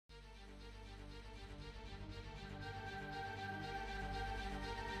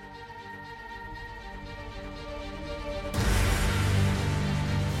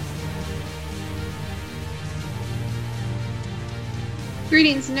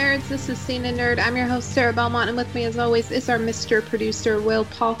Greetings, nerds. This is Cena Nerd. I'm your host, Sarah Belmont, and with me, as always, is our Mr. Producer, Will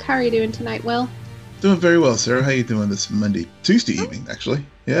Polk. How are you doing tonight, Will? Doing very well, Sarah. How you doing this Tuesday evening, actually?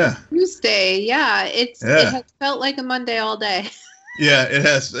 Yeah. Tuesday, yeah. It has felt like a Monday all day. Yeah, it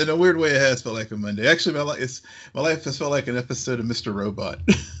has. In a weird way, it has felt like a Monday. Actually, my life has felt like an episode of Mr. Robot.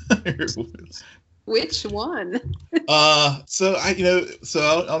 Which one? So I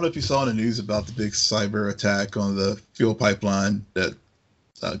don't know if you saw in the news about the big cyber attack on the fuel pipeline that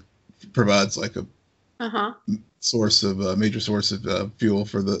provides like a major source of fuel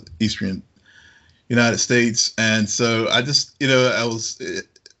for the eastern United States. And so I just, I was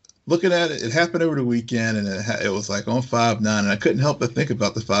looking at it. It happened over the weekend, and it was like on 5/9, and I couldn't help but think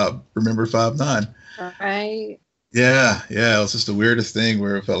about remember 5/9. Right. Yeah. It was just the weirdest thing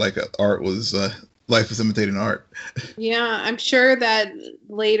where it felt like life was imitating art. Yeah, I'm sure that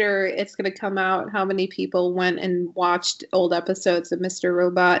later it's going to come out how many people went and watched old episodes of Mr.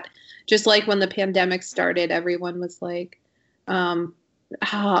 Robot. Just like when the pandemic started, everyone was like, what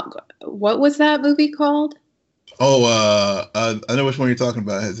was that movie called? Oh, I know which one you're talking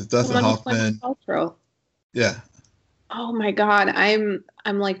about. It's Dustin Hoffman. Yeah. Oh my God, I'm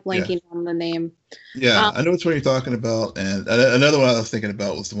like blanking on the name. Yeah, I know which one you're talking about, and another one I was thinking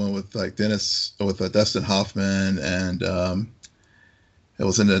about was the one with like Dustin Hoffman, and it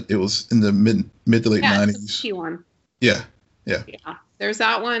was in the mid to late 90s. The one. Yeah. There's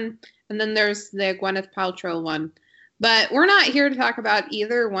that one, and then there's the Gwyneth Paltrow one. But we're not here to talk about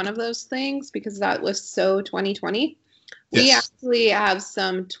either one of those things because that was so 2020. Yes. We actually have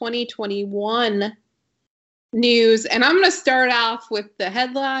some 2021 news, and I'm going to start off with the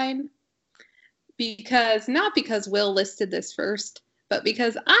headline not because Will listed this first, but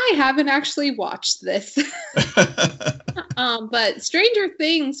because I haven't actually watched this. But Stranger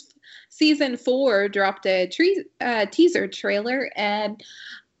Things season 4 dropped a teaser trailer, and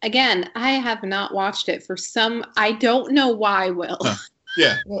again, I have not watched it I don't know why, Will.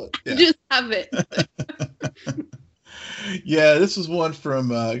 Yeah. Just haven't. Yeah, this was one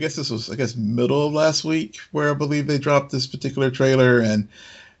from I guess middle of last week where I believe they dropped this particular trailer, and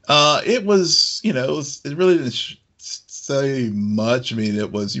it was, it really didn't say much. I mean,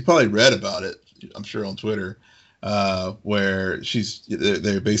 you probably read about it, I'm sure, on Twitter, where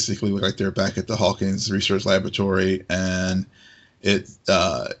they basically look like they're back at the Hawkins Research Laboratory, and it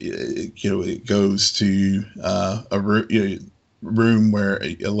goes to a room where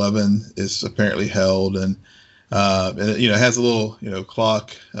 11 is apparently held, and it has a little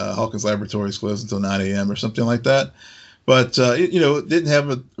clock. Hawkins Laboratories closed until 9 a.m. or something like that. But it didn't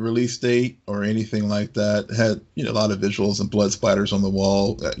have a release date or anything like that. It had a lot of visuals and blood splatters on the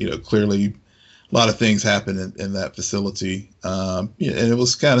wall. Clearly a lot of things happened in that facility. And it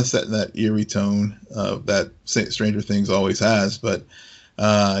was kind of set in that eerie tone that Stranger Things always has. But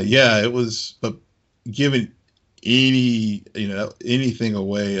it was. But giving anything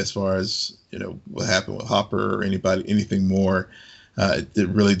away as far as what happened with Hopper or anything more, it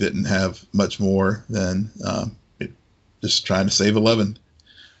really didn't have much more than just trying to save 11.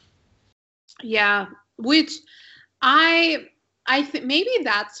 Yeah, which I think maybe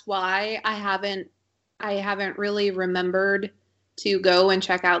that's why I haven't really remembered to go and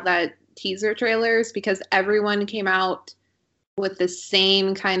check out that teaser trailers, because everyone came out with the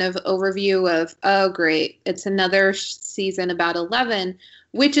same kind of overview of, oh great, it's another season about 11,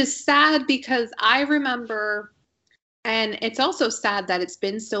 which is sad because I remember, and it's also sad that it's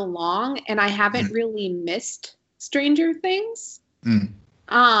been so long and I haven't really missed Stranger Things.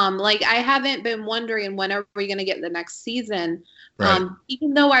 Like I haven't been wondering when are we going to get the next season. Right.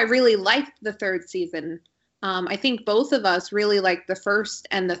 Even though I really liked the third season. I think both of us really liked the first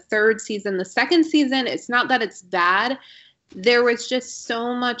and the third season. The second season, it's not that it's bad. There was just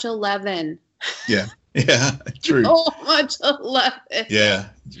so much 11. Yeah, true. So much 11. Yeah,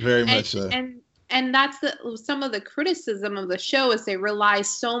 very much so. And that's some of the criticism of the show is they rely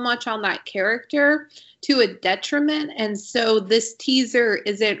so much on that character to a detriment. And so this teaser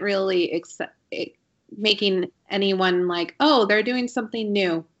isn't really making anyone like, oh, they're doing something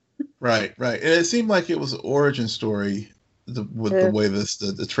new. Right. And it seemed like it was an origin story with the way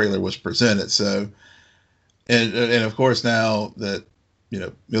the trailer was presented. So, and of course now that,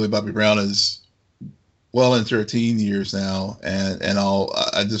 Millie Bobby Brown is well into her teen years now, and all.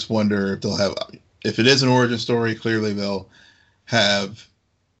 I just wonder if it is an origin story. Clearly, they'll have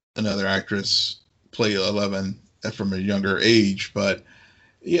another actress play 11 from a younger age. But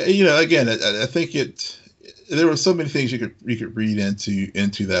yeah, again, I think there were so many things you could read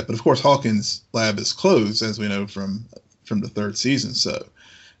into that. But of course, Hawkins' lab is closed, as we know from the third season. So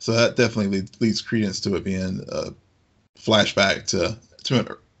that definitely leads credence to it being a flashback to to an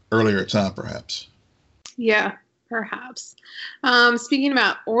earlier time, perhaps. Yeah, perhaps. Speaking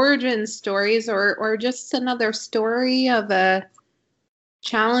about origin stories, or just another story of a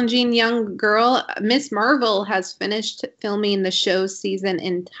challenging young girl, Miss Marvel has finished filming the show's season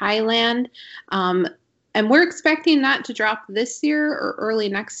in Thailand, and we're expecting that to drop this year or early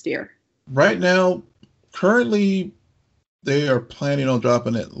next year. Right now, currently, they are planning on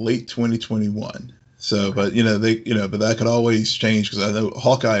dropping it late 2021. So, but but that could always change because I know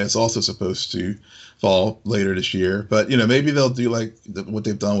Hawkeye is also supposed to fall later this year. But maybe they'll do like what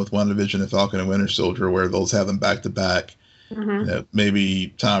they've done with WandaVision and Falcon and Winter Soldier, where they'll have them back to back.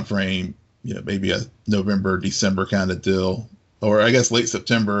 Maybe time frame, maybe a November, December kind of deal, or I guess late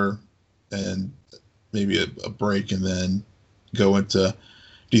September, and maybe a break, and then go into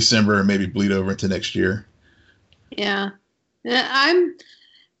December and maybe bleed over into next year. Yeah.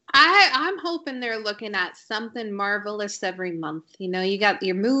 I'm hoping they're looking at something marvelous every month. You got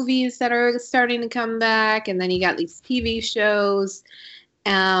your movies that are starting to come back, and then you got these TV shows.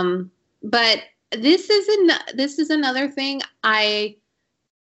 But this is another thing.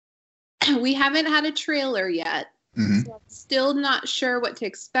 We haven't had a trailer yet, so I'm still not sure what to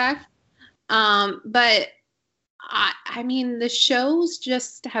expect. But I mean, the shows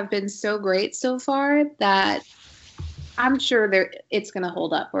just have been so great so far that I'm sure it's going to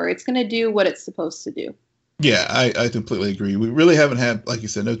hold up, or it's going to do what it's supposed to do. Yeah, I completely agree. We really haven't had, like you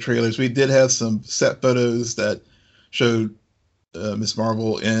said, no trailers. We did have some set photos that showed Miss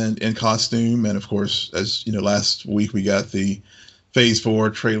Marvel in costume, and of course, as last week we got the Phase 4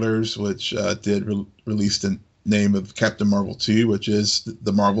 trailers, which did release the name of Captain Marvel 2, which is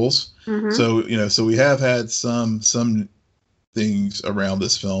the Marvels. So so we have had some things around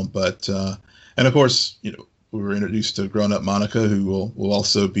this film, but and of course we were introduced to grown-up Monica, who will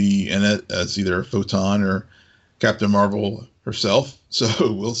also be in it as either Photon or Captain Marvel herself. So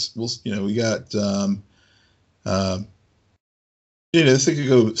we'll we got this thing could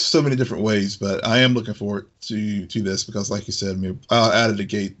go so many different ways, but I am looking forward to this because, like you said, I mean, out of the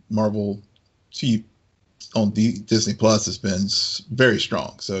gate, Marvel on Disney Plus has been very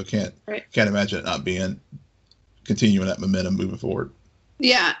strong. So can't imagine it not continuing that momentum moving forward.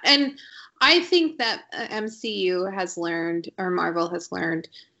 Yeah, and I think that MCU has learned, or Marvel has learned,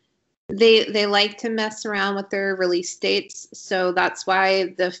 they like to mess around with their release dates. So that's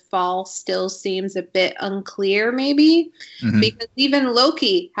why the fall still seems a bit unclear, maybe, because even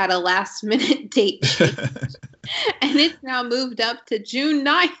Loki had a last minute date change, and it's now moved up to June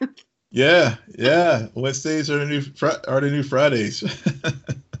 9th. Yeah. Wednesdays are the new Fridays.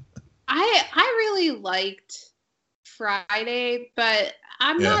 I really liked Friday, but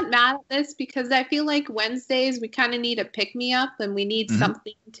I'm not mad at this because I feel like Wednesdays we kind of need a pick-me-up, and we need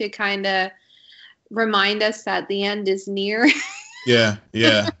something to kind of remind us that the end is near. Yeah,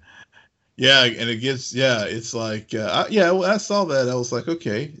 and it gives it's like when I saw that I was like,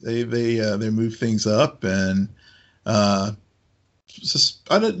 okay, they moved things up, and it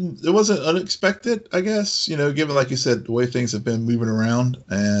wasn't unexpected, I guess, given, like you said, the way things have been moving around,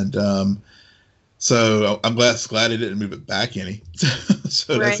 and so I'm glad it didn't move it back any.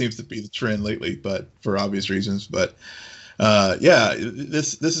 So that seems to be the trend lately, but for obvious reasons. But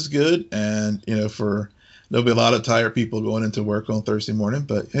this is good, and there'll be a lot of tired people going into work on Thursday morning,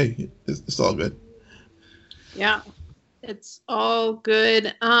 but hey, it's all good. Yeah, it's all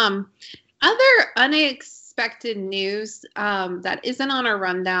good. Other unexpected news that isn't on our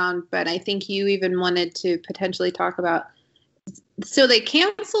rundown, but I think you even wanted to potentially talk about. So they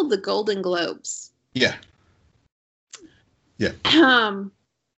canceled the Golden Globes. Yeah.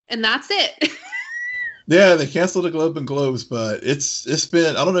 And that's it. Yeah, they canceled the Golden Globes, but it's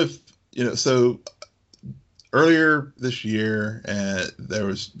been, I don't know if so earlier this year,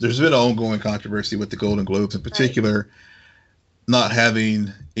 there's been an ongoing controversy with the Golden Globes in particular, not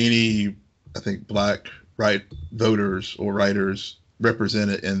having any, I think, black voters or writers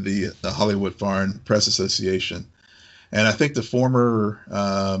represented in the Hollywood Foreign Press Association. And I think the former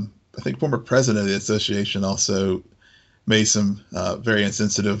president of the association also made some very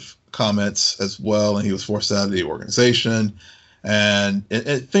insensitive comments as well, and he was forced out of the organization. And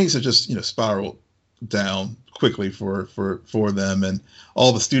things have just spiraled down quickly for them, and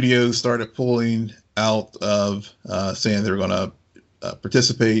all the studios started pulling out of saying they were going to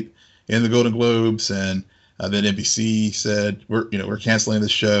participate in the Golden Globes, and then NBC said we're canceling the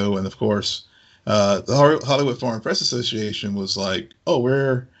show, and of course the Hollywood Foreign Press Association was like, oh,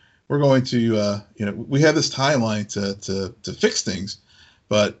 we're going to we have this timeline to fix things,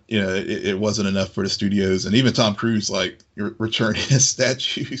 but it wasn't enough for the studios, and even Tom Cruise returning his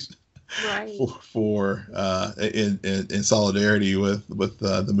statues Right. for in solidarity with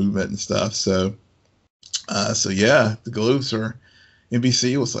the movement and stuff. So yeah, the Globes are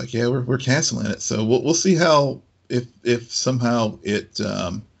NBC was like, yeah, we're canceling it. So we'll see how if somehow it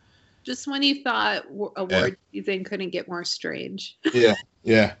Just when you thought yeah award season couldn't get more strange. yeah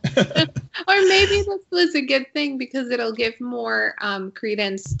yeah Or maybe this was a good thing because it'll give more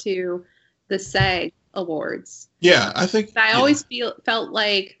credence to the SAG awards. yeah I think I yeah always felt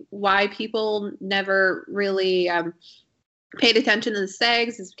like why people never really paid attention to the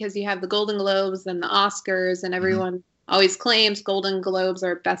SAGs is because you have the Golden Globes and the Oscars, and mhm, everyone always claims Golden Globes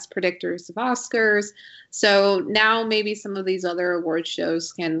are best predictors of Oscars. So now maybe some of these other award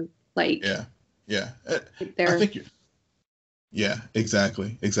shows can like yeah yeah I their think yeah,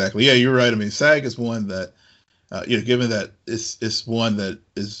 exactly. Yeah, you're right. I mean, SAG is one that, given that it's one that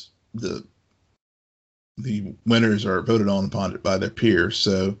is the winners are voted on upon it by their peers,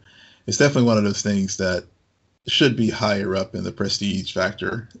 so it's definitely one of those things that should be higher up in the prestige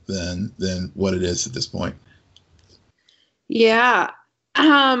factor than what it is at this point. Yeah.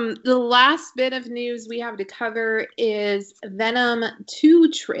 The last bit of news we have to cover is Venom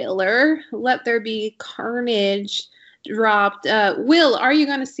 2 trailer. Let There Be Carnage dropped. Will, are you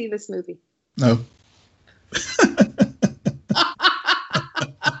going to see this movie? No,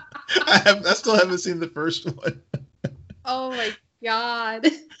 I still haven't seen the first one. Oh my God.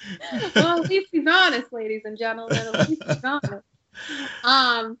 Well, at least he's honest, ladies and gentlemen. At least he's honest.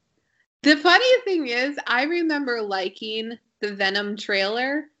 Um, the funny thing is, I remember liking the Venom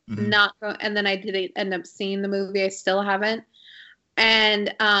trailer, Mhm. and then I didn't end up seeing the movie. I still haven't.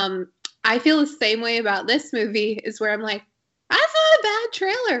 And I feel the same way about this movie, is where I'm like, that's not a bad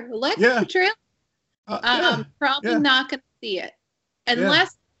trailer. Like Yeah, the trailer. yeah, Probably yeah, not going to see it. yeah.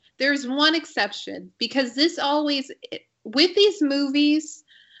 Unless there's one exception, because this always, with these movies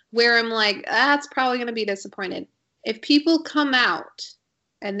where I'm like, that's probably going to be disappointed. If people come out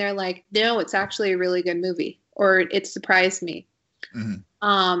and they're like, no, it's actually a really good movie, or it surprised me,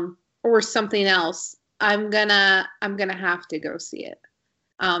 Mhm. or something else, I'm gonna have to go see it.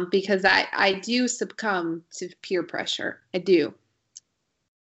 Because I do succumb to peer pressure. I do.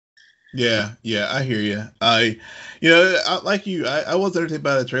 Yeah, I hear you. Like you, I was entertained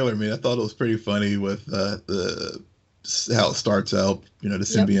by the trailer. I mean, I thought it was pretty funny with the how it starts out. The Yep.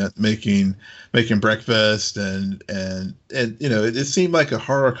 symbiote making breakfast, and it seemed like a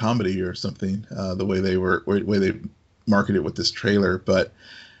horror comedy or something. The way they marketed with this trailer, but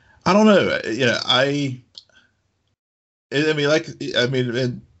I don't know. I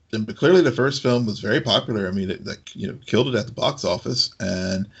mean, and clearly the first film was very popular. I mean, it like killed it at the box office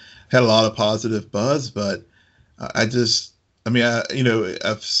and had a lot of positive buzz. But I just, I mean,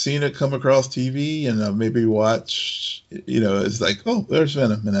 I've seen it come across TV and I maybe watch. It's like, oh, there's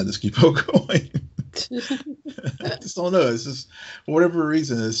Venom, and I just keep on going. I just don't know. It's just for whatever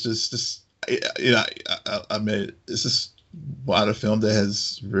reason, it's just I mean, it's just not a film that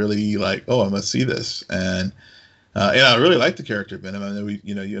has really like, oh, I must see this. And I really like the character Venom. I know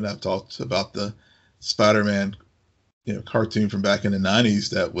you and I've talked about the Spider-Man, cartoon from back in the '90s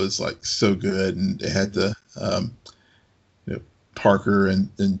that was like so good, and it had the you know, Parker and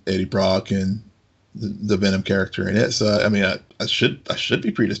Eddie Brock and the Venom character in it. So I mean, I should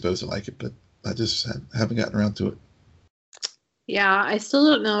be predisposed to like it, but I just haven't gotten around to it. Yeah, I still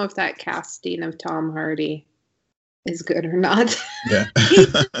don't know if that casting of Tom Hardy is good or not.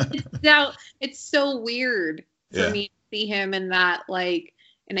 Yeah, It's so weird for yeah, me to see him in that, like,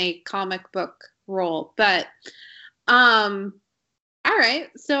 in a comic book role. But um all right,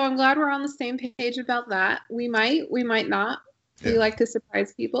 so I'm glad we're on the same page about that. We might not. We yeah. like to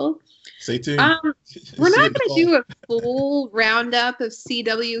surprise people. Stay tuned. um we're See it not in the going to fall. do a full roundup of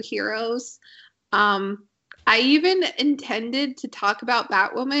CW heroes. I even intended to talk about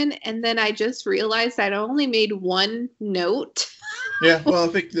Batwoman, and then I just realized I'd only made one note. Yeah, well,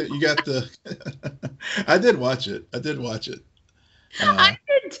 I think that you got the. I did watch it. I did watch it. I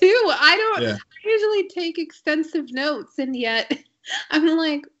did too. Yeah. I usually take extensive notes, and yet I'm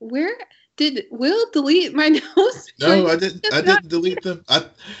like, where did Will delete my notes? No, I didn't. I didn't delete them.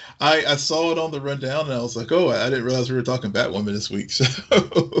 I saw it on the rundown, and I was like, oh, I didn't realize we were talking Batwoman this week.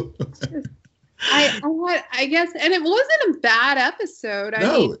 So. I guess, and it wasn't a bad episode. I mean,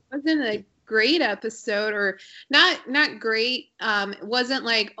 No. it wasn't a great episode, or not great. It wasn't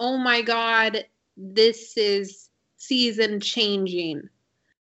like, oh my God, this is season changing.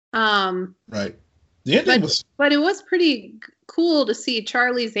 Right. The ending But was. it was pretty cool to see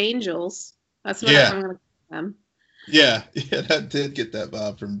Charlie's Angels. That's what Yeah. I'm going to call them. Yeah. That did get that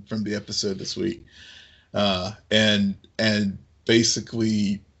vibe from the episode this week. And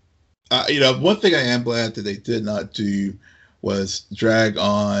basically, one thing I am glad that they did not do was drag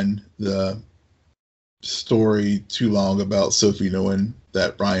on the story too long about Sophie knowing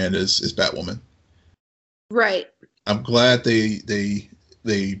that Ryan is Batwoman. Right. I'm glad they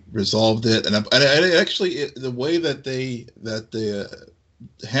resolved it, and actually the way that they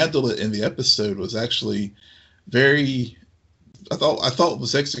handled it in the episode was actually very. I thought it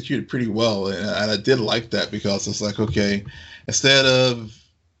was executed pretty well, and I did like that because it's like, okay, instead of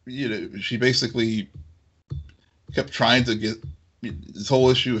she basically kept trying to get this whole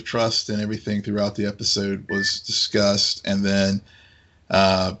issue of trust and everything throughout the episode was discussed, and then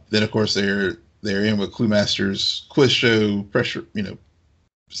of course they're in with Cluemaster's quiz show pressure,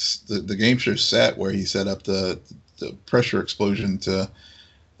 the game show set where he set up the pressure explosion to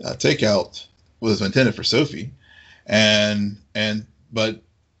take out was intended for Sophie, but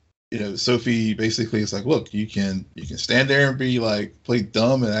Sophie basically is like, look, you can stand there and be like play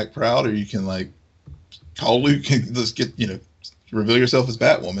dumb and act proud, or you can like call Luke and just get reveal yourself as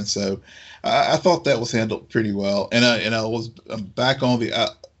Batwoman. So I thought that was handled pretty well, and I'm back on the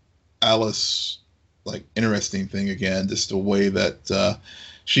Alice like interesting thing again, just the way that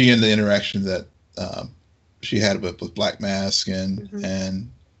she and the interaction that she had with Black Mask and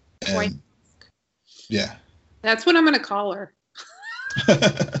White. Yeah, that's what I'm gonna call her.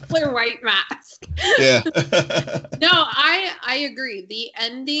 Clear White Mask. Yeah. No, I agree. The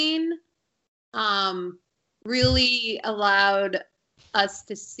ending really allowed us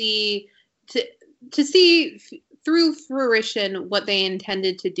to see through fruition what they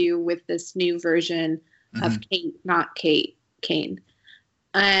intended to do with this new version of Kate, not Kane.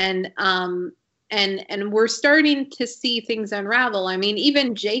 And we're starting to see things unravel. I mean,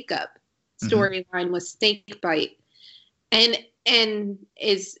 even Jacob storyline with Snakebite and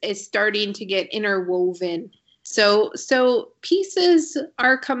is starting to get interwoven. So pieces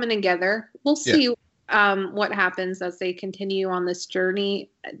are coming together. We'll see what happens as they continue on this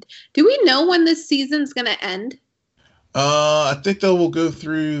journey. Do we know when this season's going to end? I think they will go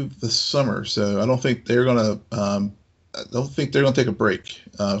through the summer, so I don't think they're going to take a break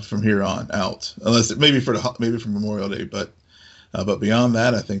from here on out, unless maybe for Memorial Day. But beyond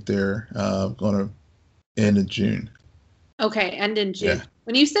that, I think they're going to end in June. Okay, end in June. Yeah.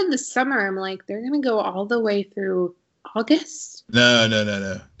 When you said the summer, I'm like, they're going to go all the way through August? No.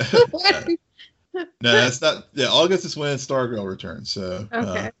 No, that's not. Yeah, August is when Stargirl returns. So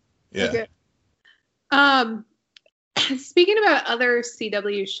okay. Yeah. Okay. Speaking about other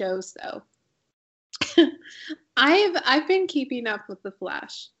CW shows, though, I've been keeping up with The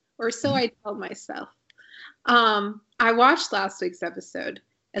Flash, or so I tell myself. I watched last week's episode,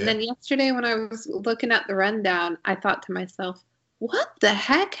 and then yesterday when I was looking at the rundown, I thought to myself, "What the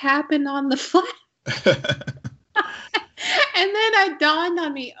heck happened on The Flash?" And then it dawned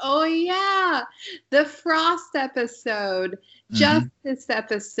on me, oh yeah, the Frost episode, Justice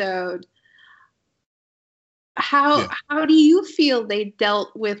episode. How do you feel they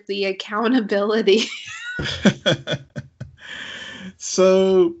dealt with the accountability?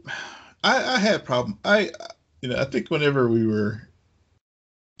 So I had a problem. I think whenever we were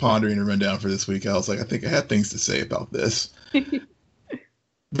pondering a rundown for this week, I was like, I think I had things to say about this.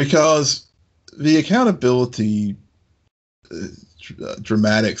 Because the accountability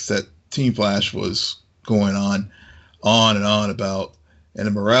dramatics that Team Flash was going on and on about, and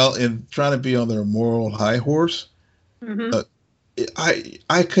the morale and trying to be on their moral high horse.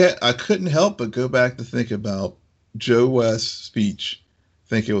 I couldn't help but go back to think about Joe West's speech. I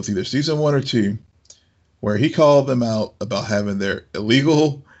think it was either season 1 or 2, where he called them out about having their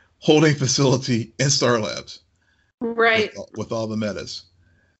illegal holding facility in Star Labs, right? With all the metas.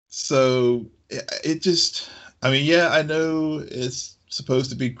 So it just. I mean, yeah, I know it's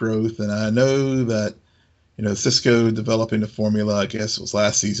supposed to be growth, and I know that, Cisco developing the formula, I guess it was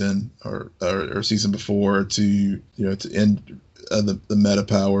last season or season before to end the meta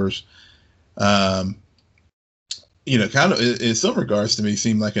powers, kind of in some regards to me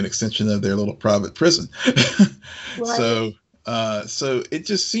seemed like an extension of their little private prison. Right. So it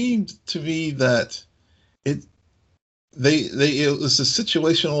just seemed to me that it was a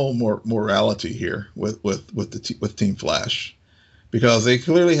situational morality here with Team Flash, because they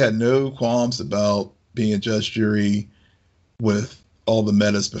clearly had no qualms about being a judge jury with all the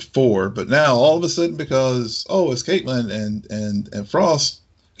metas before, but now all of a sudden, because it's Caitlin and Frost,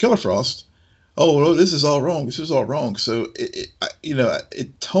 Killer Frost, no, this is all wrong. So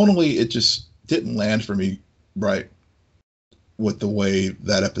tonally it just didn't land for me right with the way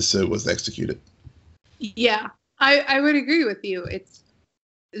that episode was executed. Yeah. I would agree with you. It's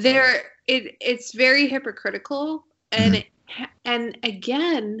very hypocritical, and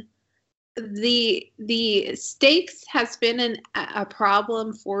again, the stakes has been a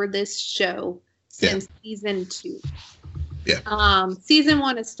problem for this show since season 2. Yeah. Season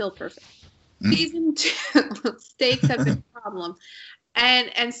 1 is still perfect. Mm. Season 2 stakes have been a problem.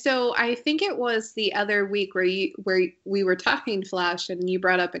 And so I think it was the other week where we were talking Flash and you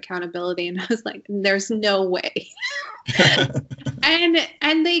brought up accountability and I was like, there's no way.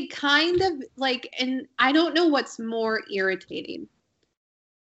 and they kind of like, and I don't know what's more irritating.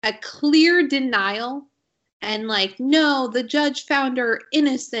 A clear denial and like, no, the judge found her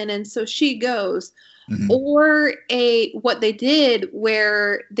innocent and so she goes. Mm-hmm. Or what they did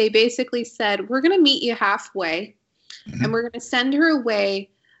where they basically said, we're going to meet you halfway. Mm-hmm. And we're going to send her away,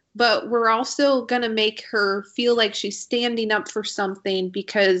 but we're also going to make her feel like she's standing up for something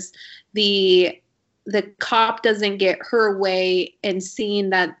because the cop doesn't get her way and seeing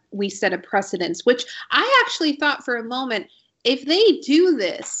that we set a precedence, which I actually thought for a moment, if they do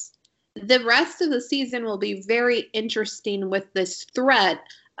this, the rest of the season will be very interesting with this threat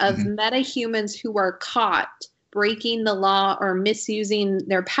of mm-hmm. metahumans who are caught breaking the law or misusing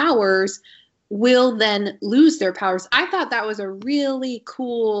their powers will then lose their powers. I thought that was a really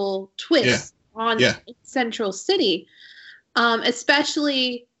cool twist on Central City,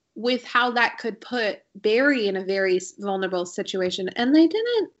 especially with how that could put Barry in a very vulnerable situation. And they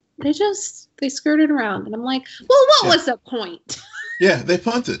didn't. They skirted around. And I'm like, well, what was the point? Yeah, they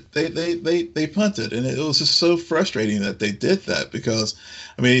punted. They punted. And it was just so frustrating that they did that because,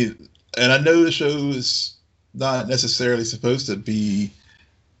 I mean, and I know the show is not necessarily supposed to be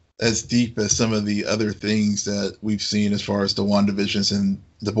as deep as some of the other things that we've seen as far as the WandaVisions and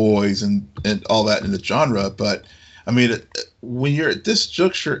The Boys and all that in the genre. But I mean, when you're at this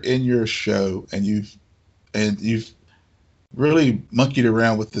juncture in your show and you've really monkeyed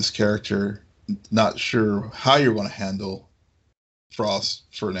around with this character, not sure how you're going to handle Frost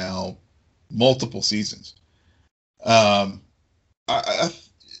for now, multiple seasons.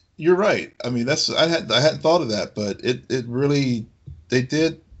 You're right. I mean, I hadn't thought of that, but it really, they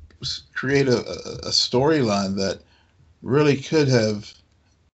did create a storyline that really could have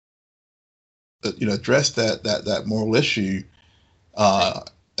addressed that moral issue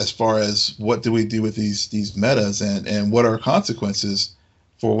as far as what do we do with these metas and what are consequences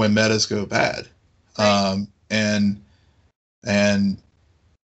for when metas go bad. Right. And and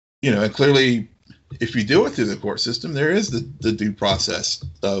clearly if you do it through the court system, there is the due process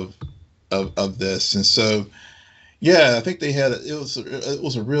of this. And so yeah, I think they had it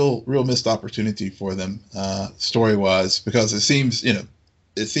was a real missed opportunity for them story wise, because it seems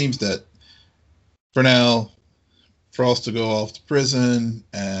that for now Frost to go off to prison,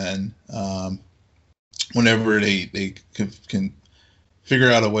 and whenever they can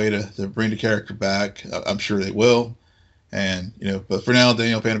figure out a way to bring the character back, I'm sure they will. And but for now,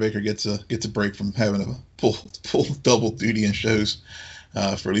 Danielle Panabaker gets a break from having to pull double duty in shows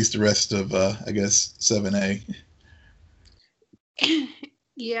for at least the rest of I guess 7A.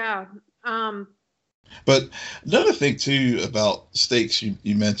 Yeah. But another thing too about stakes you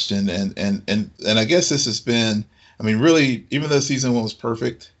mentioned, and I guess this has been, I mean, really, even though season 1 was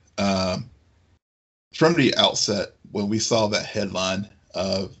perfect, from the outset when we saw that headline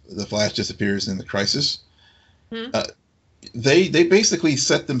of the Flash disappears in the crisis, mm-hmm. They basically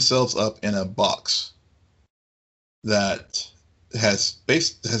set themselves up in a box that has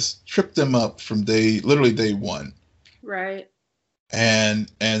tripped them up from literally day one. Right. And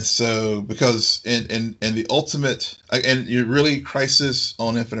so because in the ultimate, and you really Crisis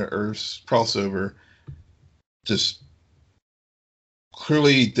on Infinite Earths crossover just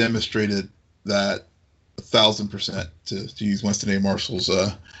clearly demonstrated that 1,000%, to use Winston A. Marshall's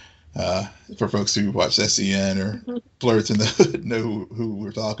for folks who watch SEN or Flirts in the Hood know who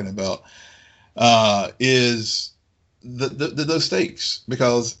we're talking about, is those stakes,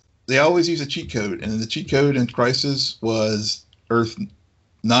 because they always use a cheat code, and the cheat code in Crisis was Earth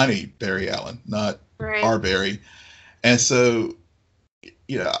 90 Barry Allen, not right. Our Barry. And so,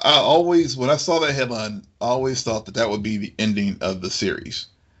 I always, when I saw that headline, I always thought that would be the ending of the series.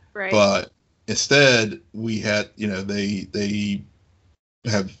 Right. But instead, we had, they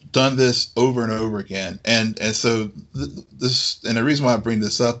have done this over and over again. And so this, and the reason why I bring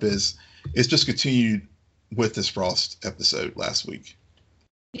this up is it's just continued with this Frost episode last week.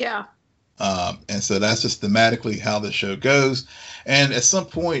 Yeah. And so that's just thematically how the show goes. And at some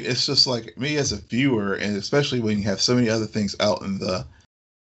point, it's just like me as a viewer, and especially when you have so many other things out in the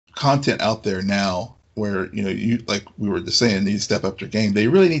content out there now, where you, like we were just saying, need to step up their game. They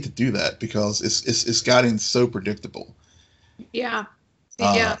really need to do that, because it's gotten so predictable. Yeah.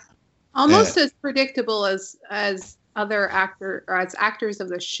 Yeah. Almost as predictable as other actor or as actors of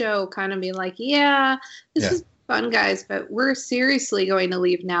the show kind of be like, yeah, this Yeah. was fun, guys, but we're seriously going to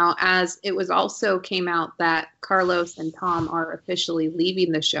leave now, as it was also came out that Carlos and Tom are officially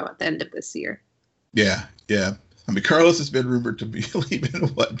leaving the show at the end of this year. Yeah. Yeah. I mean, Carlos has been rumored to be leaving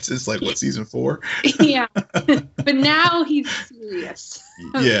since season 4? Yeah. But now he's serious.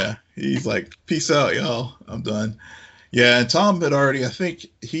 Yeah. He's like, peace out, y'all. I'm done. Yeah, and Tom I think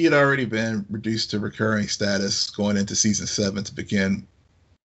he had already been reduced to recurring status going into season 7 to begin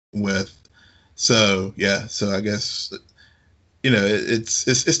with. So yeah, so I guess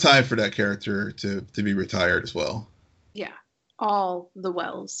it's time for that character to be retired as well. Yeah, all the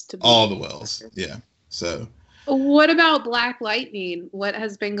Wells to be. All the Wells, yeah. So what about Black Lightning? What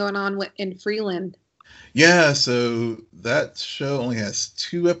has been going on in Freeland? yeah, so that show only has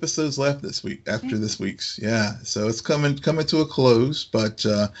 2 episodes left this week after this week's. Yeah, so it's coming to a close. But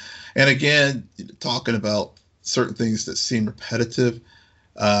and again, talking about certain things that seem repetitive.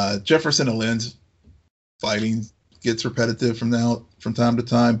 Jefferson and Lynn's fighting gets repetitive from time to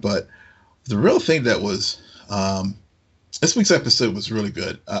time, but the real thing that was this week's episode was really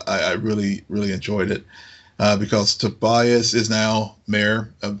good. I really enjoyed it because Tobias is now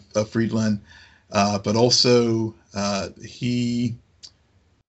mayor of Friedland. But also he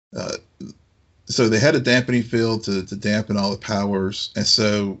so they had a dampening field to dampen all the powers, and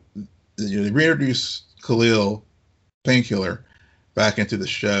so they reintroduced Khalil Painkiller back into the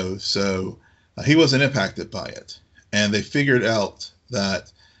show, so he wasn't impacted by it, and they figured out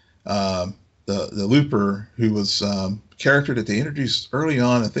that the Looper, who was character that they introduced early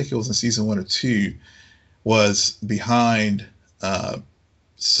on, I think it was in season 1 or 2, was behind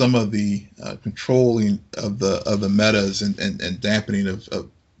some of the controlling of the metas and dampening of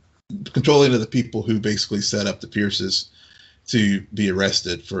controlling of the people who basically set up the Pierces to be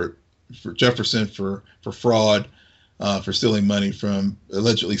arrested for Jefferson for fraud, for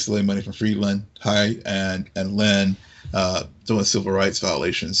allegedly stealing money from Friedland High and Lynn doing civil rights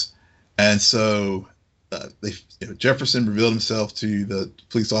violations, and so Jefferson revealed himself to the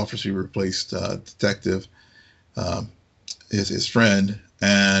police officer who replaced Detective. His friend,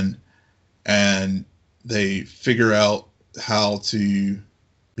 and they figure out how to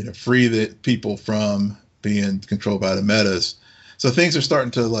free the people from being controlled by the metas. So things are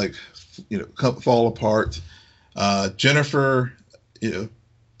starting to fall apart. Jennifer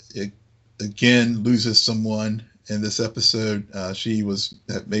again loses someone in this episode. She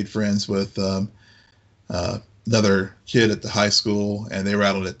had made friends with another kid at the high school, and they were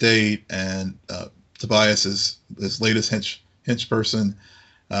out on a date, and Tobias, his latest hench person,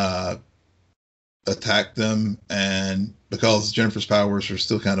 attacked them, and because Jennifer's powers are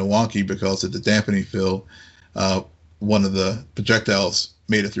still kind of wonky because of the dampening field, one of the projectiles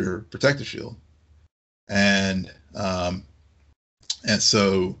made it through her protective shield, and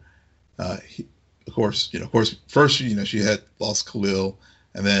so of course first she had lost Khalil,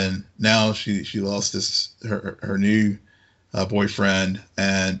 and then now she lost her new boyfriend,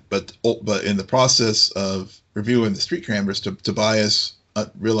 but in the process of reviewing the street cameras, Tobias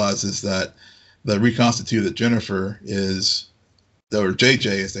realizes that the reconstituted Jennifer or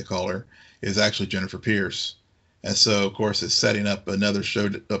JJ as they call her, is actually Jennifer Pierce, and so of course it's setting up another show,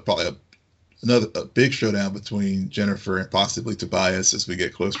 probably a big showdown between Jennifer and possibly Tobias as we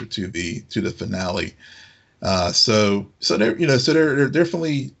get closer to the finale. So they're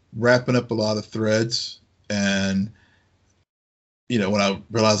definitely wrapping up a lot of threads, and when I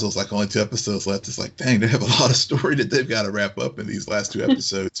realized it was only 2 episodes left, it's like, dang, they have a lot of story that they've got to wrap up in these last 2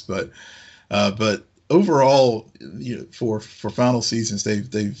 episodes. But overall, for final seasons, they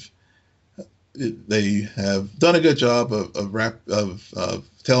have done a good job of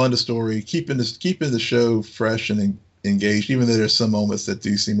telling the story, keeping the show fresh and engaged, even though there's some moments that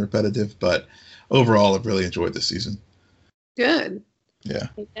do seem repetitive. But overall, I've really enjoyed this season. Good. Yeah.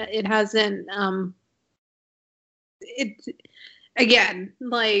 It hasn't. Again,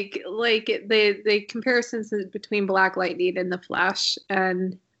 the comparisons between Black Lightning and the Flash,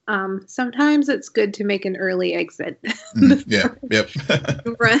 and sometimes it's good to make an early exit. Yeah. Yep.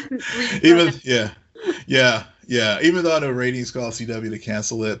 Even though I know ratings call CW to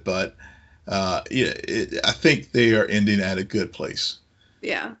cancel it, but I think they are ending at a good place.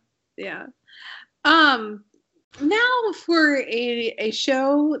 Yeah. Now for a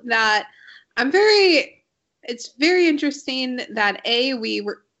show that it's very interesting that A, we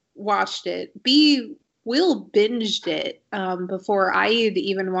watched it, B, Will binged it before I had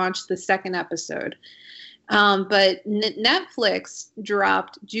even watched the second episode. But Netflix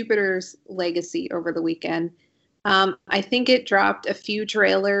dropped Jupiter's Legacy over the weekend. I think it dropped a few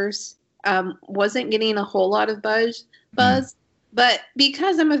trailers wasn't getting a whole lot of buzz. Mm. But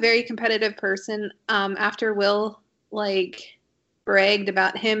because I'm a very competitive person, after Will like bragged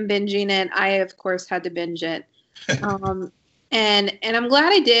about him binging it, I of course had to binge it. Um, and I'm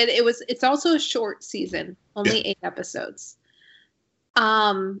glad I did. It's also a short season, Yeah. only 8 episodes.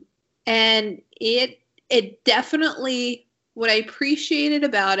 Um, and it definitely, what I appreciated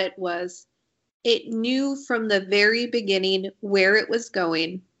about it was it knew from the very beginning where it was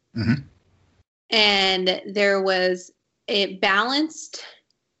going, Mm-hmm. and there was it balanced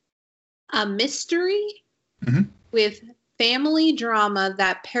a mystery Mm-hmm. with family drama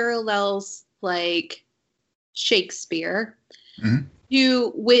that parallels like Shakespeare Mm-hmm.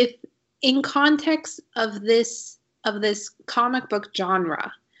 to with in context of this comic book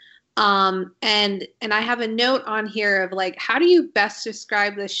genre. And I have a note on here of like, how do you best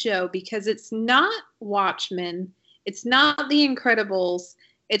describe this show? Because it's not Watchmen, it's not The Incredibles,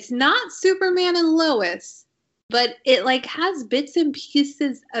 it's not Superman and Lois, but it like has bits and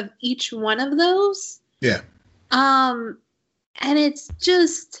pieces of each one of those. Yeah. Um, and it's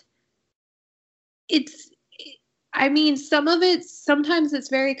just it's I mean, some of it sometimes it's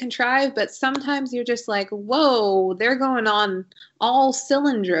very contrived, but sometimes you're just like, whoa, they're going on all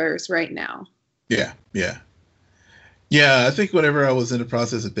cylinders right now. Yeah. Yeah. Yeah, I think whenever I was in the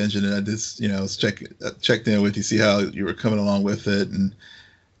process of binging it, I just, was checked in with you, see how you were coming along with it, and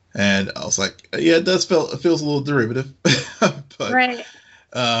I was like, yeah, it feels a little derivative, but Right.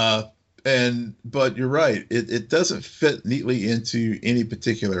 uh, but you're right, it doesn't fit neatly into any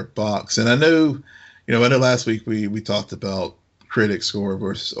particular box. And I know last week we talked about critic score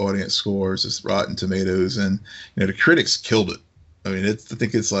versus audience scores, it's Rotten Tomatoes, and the critics killed it. I mean, I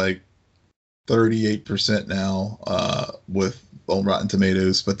think it's like 38% now with on Rotten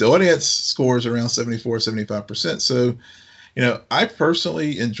Tomatoes, but the audience scores around 74, 75%. So, I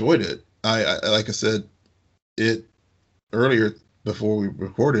personally enjoyed it. I like I said it earlier before we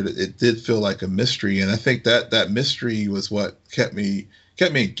recorded it, it did feel like a mystery, and I think that mystery was what kept me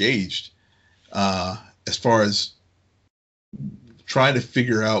engaged as far as trying to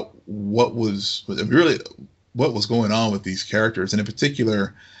figure out what was going on with these characters, and in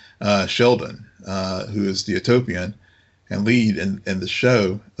particular, Sheldon, who is the Utopian and lead in the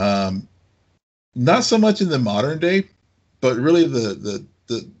show. Not so much in the modern day, but really the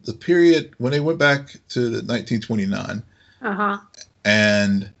period when they went back to the 1929 Uh-huh.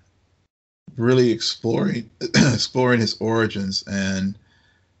 and really exploring his origins and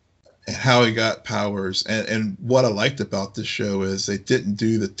how he got powers. And what I liked about this show is they didn't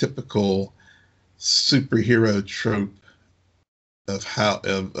do the typical superhero trope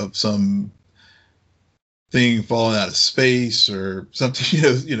of some thing falling out of space or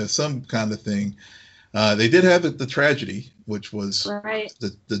something, some kind of thing. They did have the tragedy, which was Right.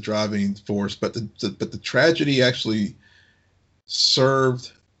 the driving force, but the tragedy actually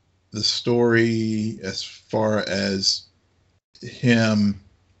served the story as far as him,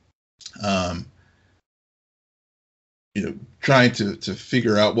 um, trying to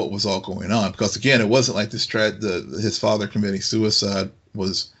figure out what was all going on. Because again, it wasn't like his father committing suicide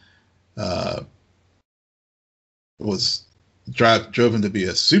uh, was drove him to be a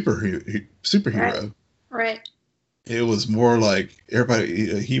Right. superhero. Right. It was more like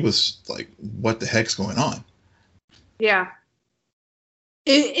everybody. He was like, "What the heck's going on?" Yeah.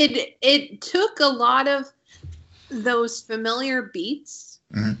 It took a lot of those familiar beats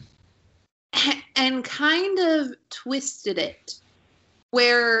Mm-hmm. and kind of twisted it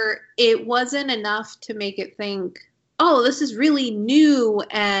where it wasn't enough to make it think, oh, this is really new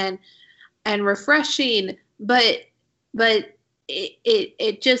and refreshing, but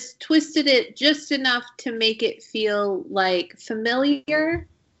it just twisted it just enough to make it feel like familiar,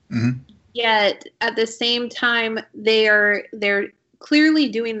 Mm-hmm. yet at the same time they're clearly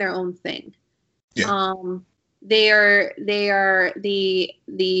doing their own thing. Yeah. They are the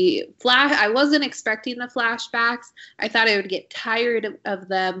flash. I wasn't expecting the flashbacks. I thought I would get tired of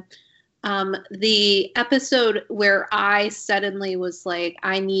them. The episode where I suddenly was like,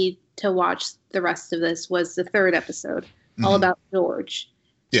 I need to watch the rest of this was the third episode, all Mm-hmm. about George.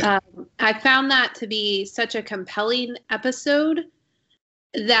 Yeah. I found that to be such a compelling episode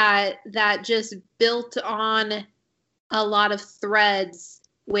that just built on a lot of threads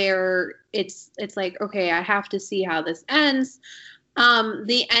where it's like, okay, I have to see how this ends.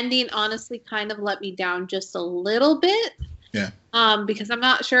 The ending honestly kind of let me down just a little bit. Yeah. Because I'm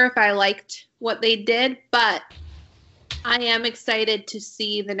not sure if I liked what they did, but I am excited to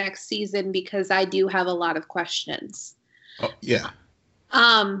see the next season because I do have a lot of questions. Oh, yeah.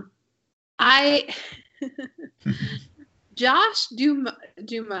 Um, I Josh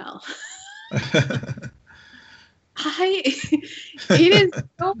Duhamel. It is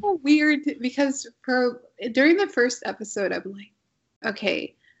so weird because during the first episode, I'm like,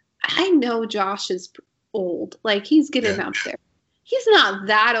 okay, I know Josh is old. Like, he's getting up there. He's not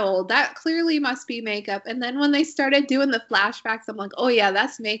that old. That clearly must be makeup. And then when they started doing the flashbacks, I'm like, oh yeah,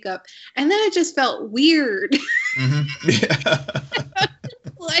 that's makeup. And then it just felt weird. Mm-hmm. Yeah.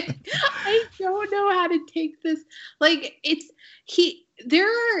 Like, I don't know how to take this. Like, he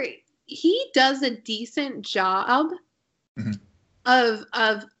does a decent job mm-hmm. of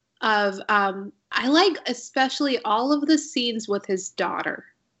I like especially all of the scenes with his daughter.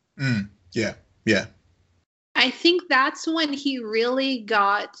 Yeah. Yeah. I think that's when he really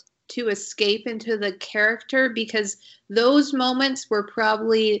got to escape into the character, because those moments were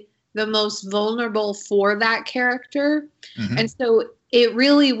probably the most vulnerable for that character. Mm-hmm. And so it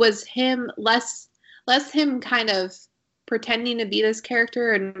really was him, less him kind of pretending to be this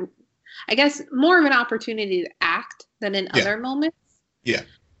character, and I guess more of an opportunity to act than in other moments. Yeah.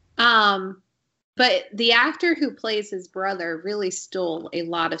 But the actor who plays his brother really stole a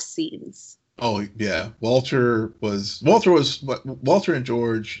lot of scenes. Oh yeah, Walter and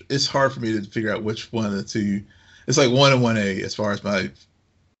George. It's hard for me to figure out which one of the two. It's like 1 and 1A as far as my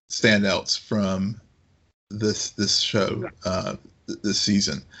standouts from this show, this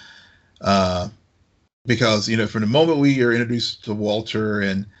season. Because from the moment we are introduced to Walter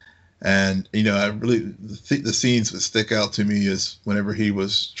and I really the scenes that stick out to me is whenever he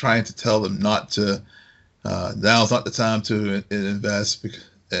was trying to tell them not to. Now's not the time to invest because.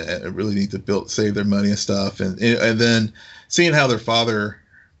 Really need to save their money and stuff, and then seeing how their father,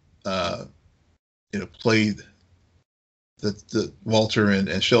 played the Walter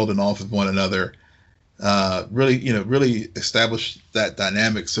and Sheldon off of one another, really established that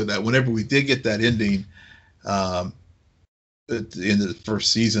dynamic, so that whenever we did get that ending, in the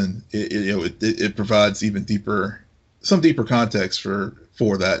first season, it provides even some deeper context for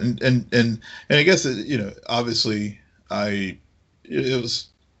that, and I guess obviously it was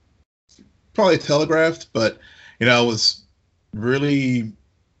probably telegraphed, but I was really,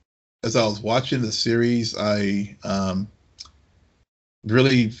 as I was watching the series, I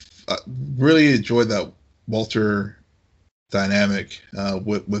really enjoyed that Walter dynamic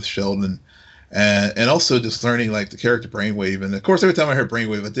with Sheldon, and also just learning like the character Brainwave, and of course every time I heard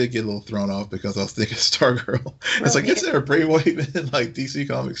Brainwave, I did get a little thrown off because I was thinking Stargirl. It's like, is there a Brainwave in like DC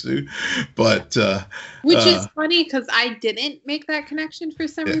Comics too? But which is funny because I didn't make that connection for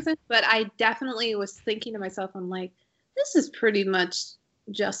some reason, but I definitely was thinking to myself, I'm like, this is pretty much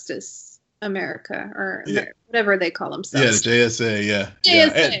Justice America or whatever they call themselves. Yeah, the JSA.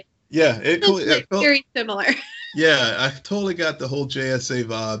 JSA. It felt very similar. Yeah, I totally got the whole JSA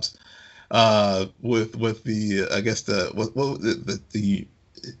vibes. With the I guess the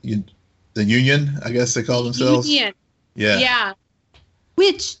union, I guess they call themselves. Union. Yeah.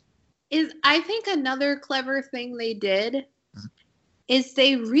 Which is, I think, another clever thing they did is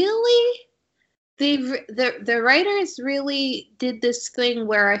the writers really did this thing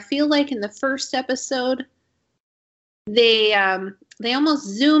where I feel like in the first episode they almost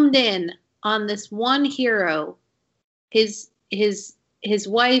zoomed in on this one hero, his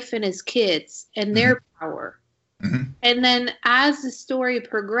wife and his kids and their power. Mm-hmm. And then as the story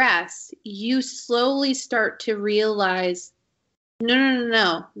progressed, you slowly start to realize,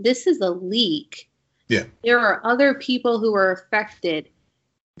 no, this is a leak. Yeah. There are other people who are affected.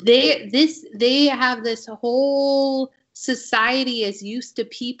 They have this whole society is used to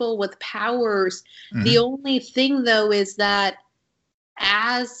people with powers. Mm-hmm. The only thing, though, is that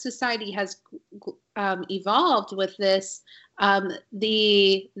as society has evolved with this,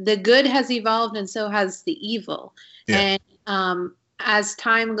 the good has evolved and so has the evil. Yeah. And as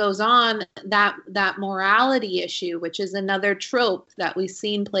time goes on, that morality issue, which is another trope that we've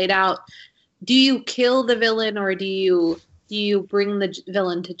seen played out, do you kill the villain or do you bring the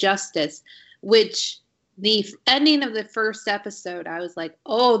villain to justice? Which the ending of the first episode, I was like,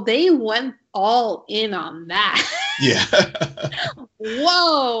 oh, they went all in on that. Yeah.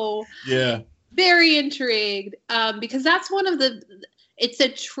 Whoa. Yeah. Very intrigued, because that's one of it's a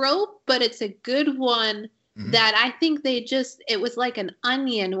trope, but it's a good one. Mm-hmm. That I think it was like an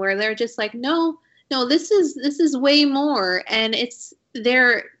onion where they're just like, no, this is way more. And it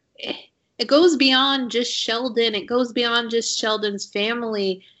goes beyond just Sheldon. It goes beyond just Sheldon's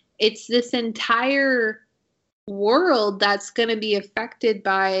family. It's this entire world that's going to be affected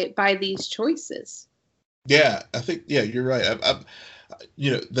by these choices. Yeah, I think, you're right.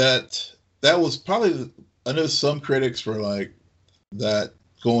 That was probably, I know some critics were like, that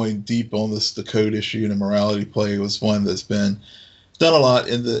going deep on the code issue and the morality play was one that's been done a lot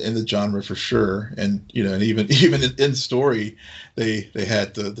in the genre for sure. And and even in story, they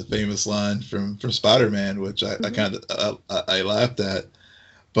had the famous line from Spider-Man, which I kind of I laughed at,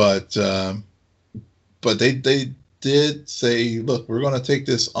 but they did say, look, we're going to take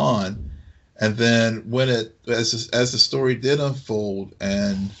this on. And then when as the story did unfold,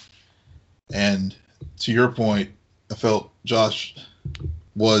 and to your point, I felt Josh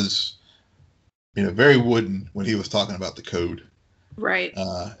was very wooden when he was talking about the code. Right.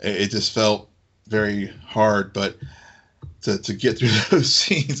 It just felt very hard, but to get through those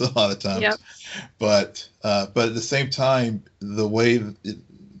scenes a lot of times. Yep. But at the same time, the way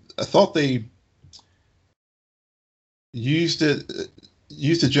I thought they used a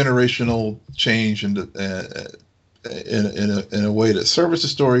generational change in a way that serviced the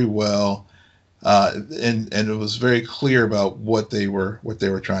story well, and it was very clear about what they were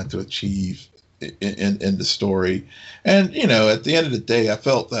trying to achieve in the story. And at the end of the day, I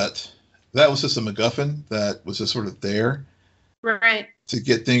felt that was just a MacGuffin that was just sort of there, right, to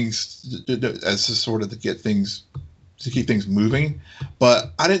get things as to sort of to keep things moving.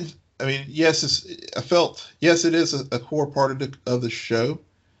 But I didn't. I mean, yes, I felt yes, it is a core part of the show,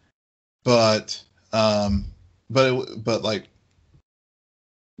 but like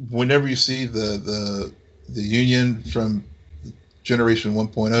whenever you see the Union from Generation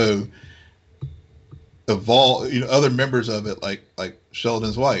 1.0 evolve, other members of it, like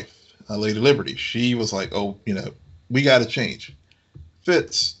Sheldon's wife, Lady Liberty, she was like, oh, we got to change.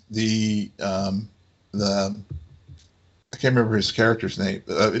 Fitz, the I can't remember his character's name.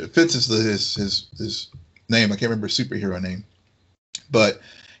 Fitz is his name. I can't remember his superhero name, but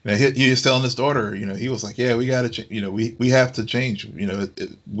he was telling his daughter, he was like, yeah, we got to change. We have to change.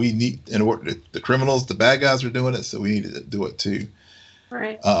 We need, in order, the criminals, the bad guys are doing it, so we need to do it too.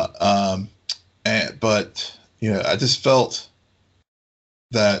 Right. But I just felt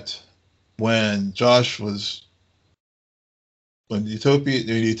that when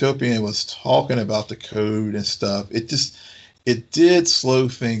Utopian was talking about the code and stuff, it did slow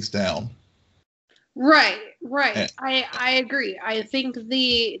things down. Right. I agree. I think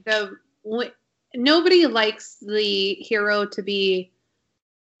nobody likes the hero to be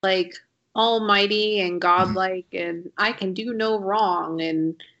like almighty and godlike, and I can do no wrong,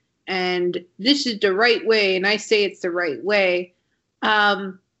 and this is the right way, and I say it's the right way.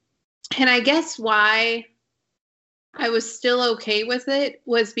 And I guess why I was still okay with it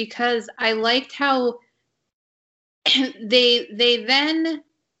was because I liked how they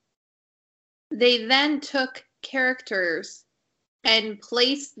then took characters and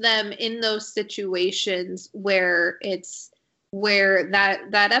placed them in those situations where that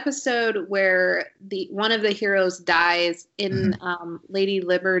episode where one of the heroes dies in Lady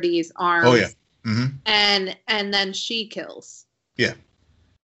Liberty's arms. Oh yeah. And then she kills. Yeah.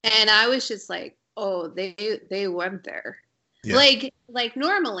 And I was just like, oh, they went there. Yeah. Like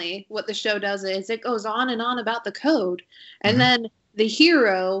normally what the show does is it goes on and on about the code, and then the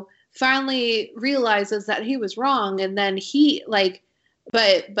hero finally realizes that he was wrong, and then he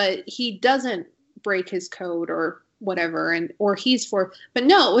but he doesn't break his code or whatever, or he's but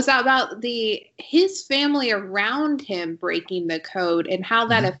no, it was about his family around him breaking the code and how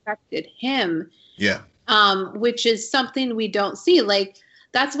that affected him. Yeah. Which is something we don't see. Like,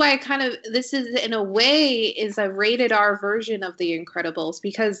 that's why this is in a way is a rated R version of The Incredibles,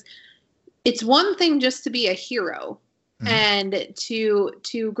 because it's one thing just to be a hero and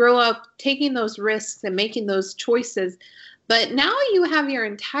to grow up taking those risks and making those choices. But now you have your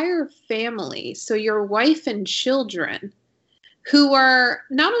entire family, so your wife and children, who are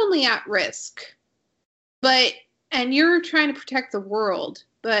not only at risk, and you're trying to protect the world,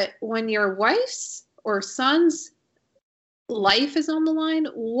 but when your wife's or son's life is on the line,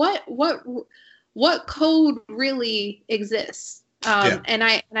 what code really exists? And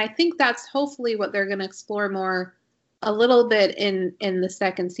I think that's hopefully what they're going to explore more a little bit in the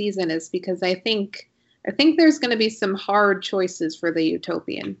second season, is because I think there's going to be some hard choices for the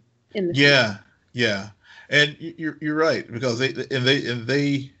Utopian in the season. Yeah, and you're right, because they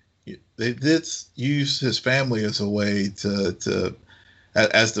did use his family as a way to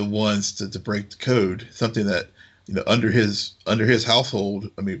as the ones to break the code, something that under his household.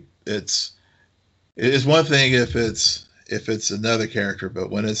 I mean, it's one thing if it's another character,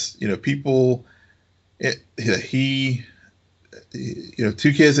 but when it's people. He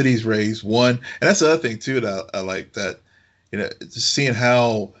two kids that he's raised, one, and that's the other thing too that I like, that just seeing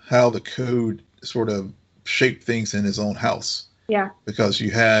how the code sort of shaped things in his own house. Yeah. Because you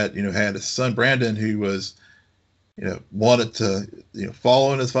had his son Brandon, who was wanted to,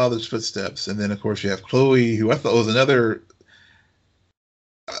 follow in his father's footsteps. And then, of course, you have Chloe, who I thought was another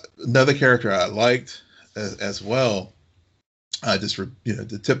character I liked as well. Just,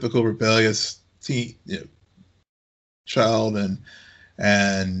 the typical rebellious teen, child and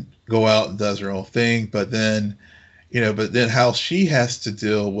go out and does her own thing. But then how she has to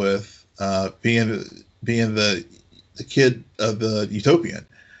deal with being the kid of the utopian,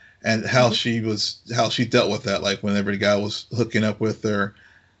 and how she dealt with that. Like whenever the guy was hooking up with her,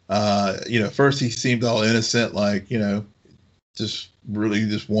 first he seemed all innocent, like, just really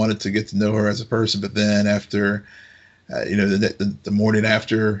just wanted to get to know her as a person. But then after, the morning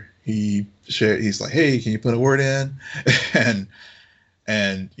after he's like, hey, can you put a word in?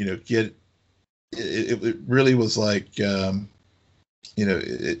 and it really was like, to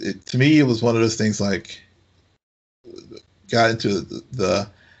me, it was one of those things like got into the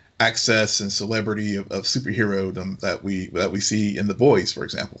access and celebrity of superherodom that we see in The Boys, for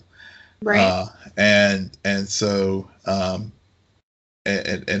example. Right. And so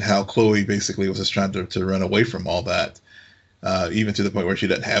and how Chloe basically was just trying to run away from all that, even to the point where she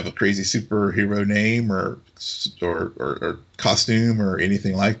doesn't have a crazy superhero name or costume or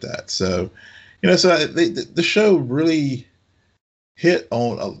anything like that. So, the show really hit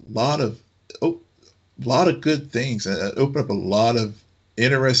on a lot of good things, and opened up a lot of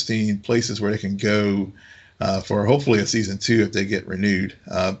interesting places where they can go for hopefully a season 2 if they get renewed.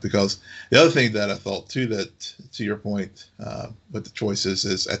 Because the other thing that I thought too, that to your point with the choices,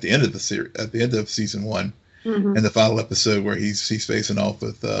 is at the end of season 1, mm-hmm. in the final episode where he's facing off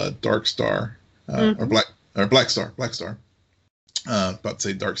with Dark Star or Black Star. About to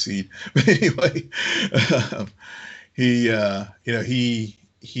say Dark Seed, but anyway, he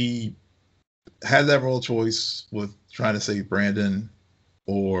had that role choice with trying to save Brandon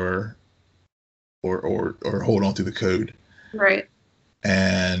or hold on to the code. Right.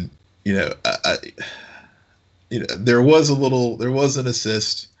 And there was an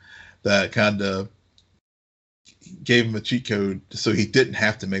assist that kind of gave him a cheat code so he didn't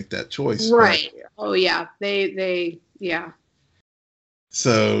have to make that choice. Right. Oh yeah. They yeah.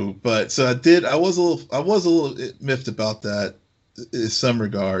 So I was a little miffed about that in some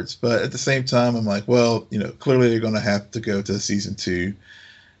regards, but at the same time, I'm like, well, clearly they're going to have to go to season 2,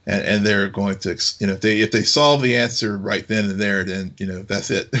 and they're going to, if they solve the answer right then and there, then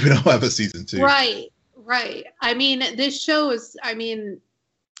that's it. We don't have a season 2. Right. I mean, this show is. I mean,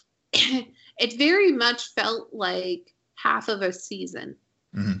 it very much felt like half of a season.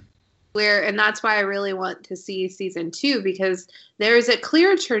 Mm-hmm. And that's why I really want to see season 2, because there's a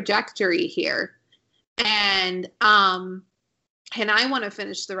clear trajectory here, and I want to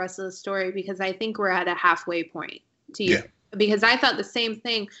finish the rest of the story because I think we're at a halfway point to you. Yeah. Because I thought the same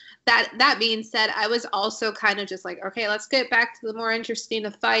thing. That being said, I was also kind of just like, okay, let's get back to the more interesting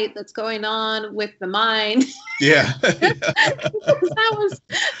fight that's going on with the mind. Yeah. that was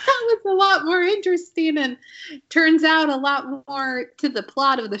a lot more interesting, and turns out a lot more to the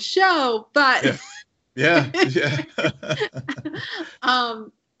plot of the show. But yeah.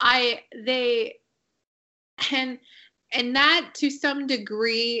 And that, to some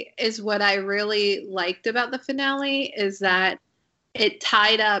degree, is what I really liked about the finale, is that it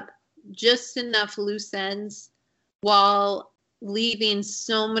tied up just enough loose ends while leaving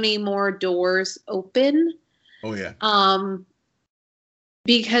so many more doors open. Oh, yeah.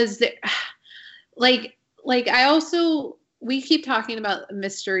 Because, we keep talking about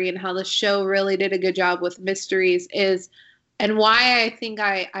mystery and how the show really did a good job with mysteries, and why I think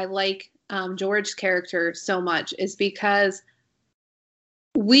I like George's character so much is because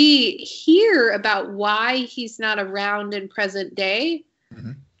we hear about why he's not around in present day.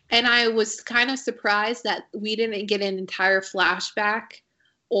 Mm-hmm. And I was kind of surprised that we didn't get an entire flashback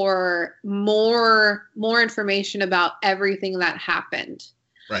or more information about everything that happened.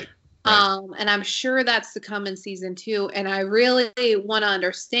 Right. And I'm sure that's to come in season 2. And I really want to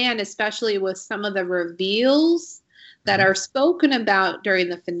understand, especially with some of the reveals that are spoken about during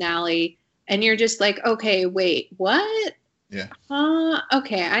the finale. And you're just like, okay, wait, what? Yeah.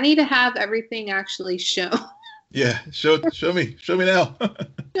 Okay, I need to have everything actually shown. Yeah, show me now.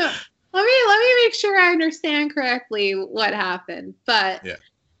 Yeah. Let me make sure I understand correctly what happened. But yeah.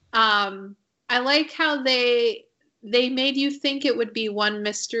 I like how they made you think it would be one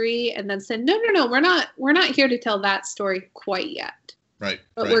mystery, and then said, no, we're not here to tell that story quite yet. Right.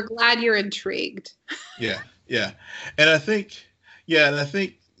 But we're glad you're intrigued. Yeah. And I think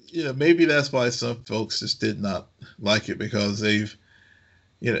maybe that's why some folks just did not like it, because we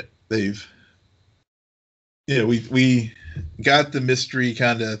got the mystery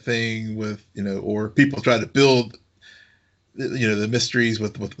kind of thing with, or people try to build the mysteries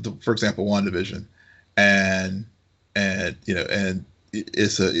with for example, WandaVision, and and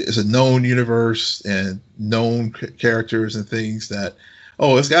it's a known universe and known characters and things that,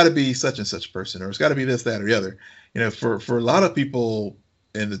 oh, it's got to be such and such person, or it's got to be this, that, or the other. For a lot of people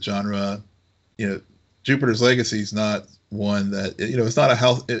in the genre, Jupiter's Legacy is not one that, it's not a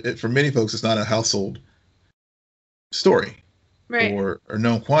house. For many folks, it's not a household story, right, or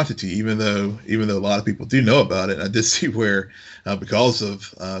known quantity, even though a lot of people do know about it. And I did see where, because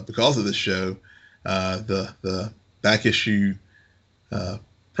of this show, the back issue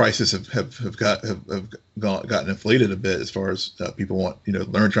prices have gotten inflated a bit, as far as people want,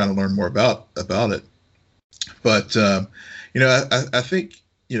 trying to learn more about it. But I think,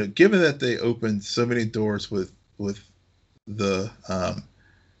 given that they opened so many doors with the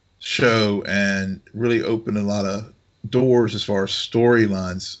show, and really opened a lot of doors as far as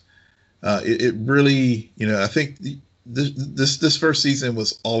storylines, it really, I think this first season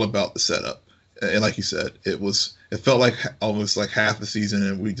was all about the setup. And like you said, it felt like almost like half the season,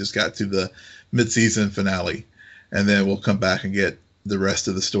 and we just got to the mid-season finale, and then we'll come back and get the rest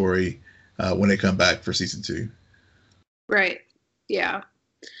of the story when they come back for season 2. Right. Yeah.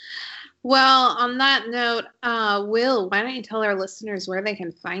 Well, on that note, Will, why don't you tell our listeners where they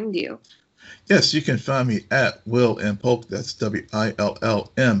can find you? Yes, you can find me at Will M Polk. That's WILLMPOLK.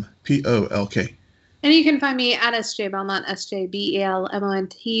 And you can find me at SJ Belmont,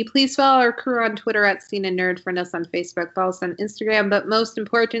 SJBELMONT. Please follow our crew on Twitter at Scene and Nerd. Friend us on Facebook, follow us on Instagram. But most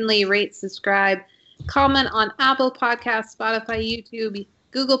importantly, rate, subscribe, comment on Apple Podcasts, Spotify, YouTube,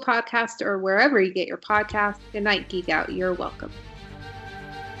 Google Podcasts, or wherever you get your podcasts. Good night, Geek Out. You're welcome.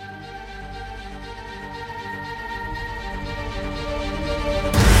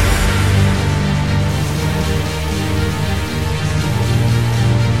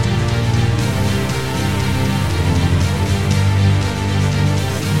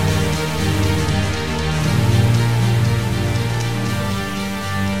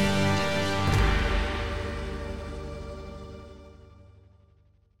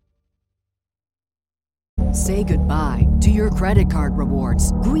 Say goodbye to your credit card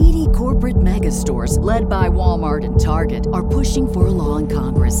rewards. Greedy corporate mega stores, led by Walmart and Target, are pushing for a law in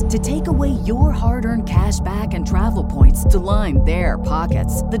Congress to take away your hard-earned cash back and travel points to line their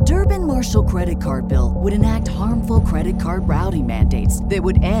pockets. The Durbin-Marshall credit card bill would enact harmful credit card routing mandates that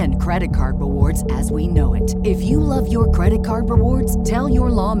would end credit card rewards as we know it. If you love your credit card rewards, tell your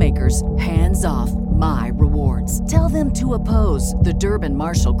lawmakers, hands off my rewards. Tell them to oppose the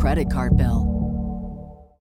Durbin-Marshall credit card bill.